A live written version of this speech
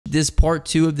this part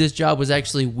 2 of this job was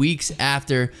actually weeks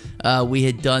after we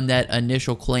had done that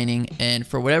initial cleaning, and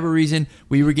for whatever reason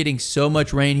we were getting so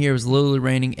much rain here. It was literally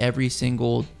raining every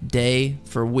single day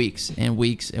for weeks and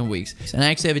weeks and weeks. And I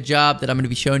actually have a job that I'm going to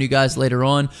be showing you guys later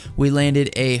on. We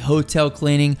landed a hotel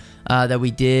cleaning that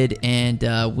we did,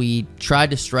 and we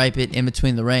tried to stripe it in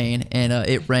between the rain, and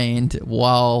it rained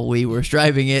while we were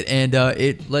striping it, and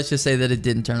let's just say that it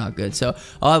didn't turn out good. So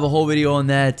I'll have a whole video on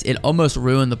that. It almost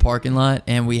ruined the parking lot,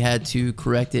 and we had to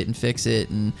correct it and fix it,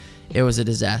 and it was a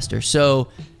disaster. So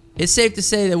it's safe to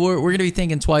say that we're going to be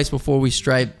thinking twice before we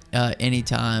stripe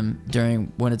anytime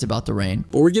during when it's about to rain.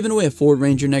 But we're giving away a Ford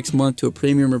Ranger next month to a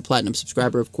premium or platinum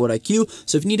subscriber of QuoteIQ.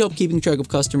 So if you need help keeping track of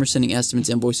customers, sending estimates,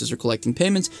 invoices, or collecting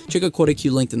payments, check out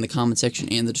QuoteIQ linked in the comment section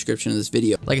and the description of this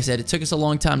video. Like I said, it took us a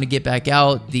long time to get back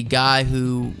out. The guy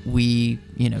who we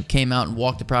came out and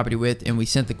walked the property with and we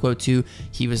sent the quote to,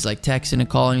 he was like texting and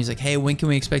calling. He's like, hey, when can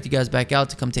we expect you guys back out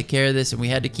to come take care of this? And we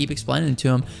had to keep explaining to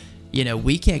him,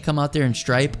 we can't come out there and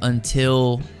stripe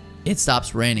until it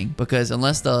stops raining, because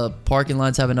unless the parking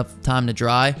lots have enough time to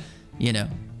dry,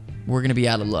 we're going to be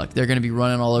out of luck. They're going to be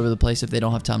running all over the place if they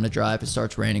don't have time to dry if it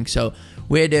starts raining. So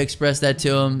we had to express that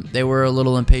to them. They were a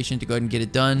little impatient to go ahead and get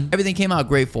it done. Everything came out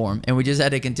great for them, and we just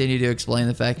had to continue to explain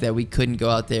the fact that we couldn't go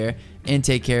out there and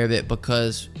take care of it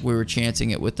because we were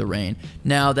chancing it with the rain.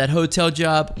 Now, that hotel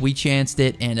job, we chanced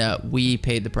it, and we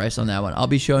paid the price on that one. I'll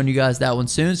be showing you guys that one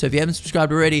soon, so if you haven't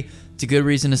subscribed already, it's a good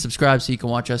reason to subscribe so you can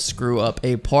watch us screw up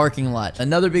a parking lot.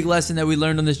 Another big lesson that we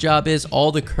learned on this job is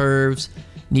all the curves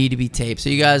need to be taped. So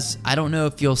you guys, I don't know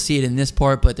if you'll see it in this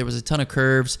part, but there was a ton of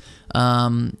curves,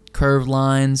 curved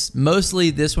lines. Mostly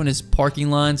this one is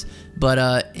parking lines,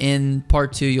 but in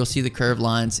part 2 you'll see the curved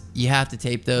lines. You have to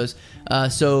tape those.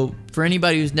 So for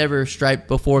anybody who's never striped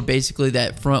before, basically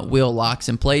that front wheel locks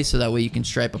in place so that way you can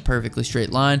stripe a perfectly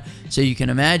straight line. So you can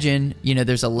imagine,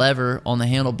 there's a lever on the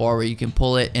handlebar where you can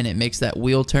pull it and it makes that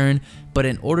wheel turn. But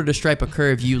in order to stripe a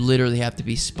curve, you literally have to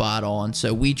be spot on.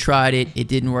 So we tried it. It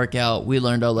didn't work out. We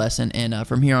learned our lesson. And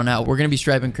from here on out, we're going to be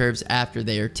striping curves after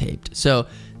they are taped. So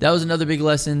that was another big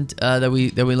lesson that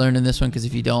we learned in this one, because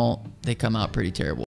if you don't, they come out pretty terrible.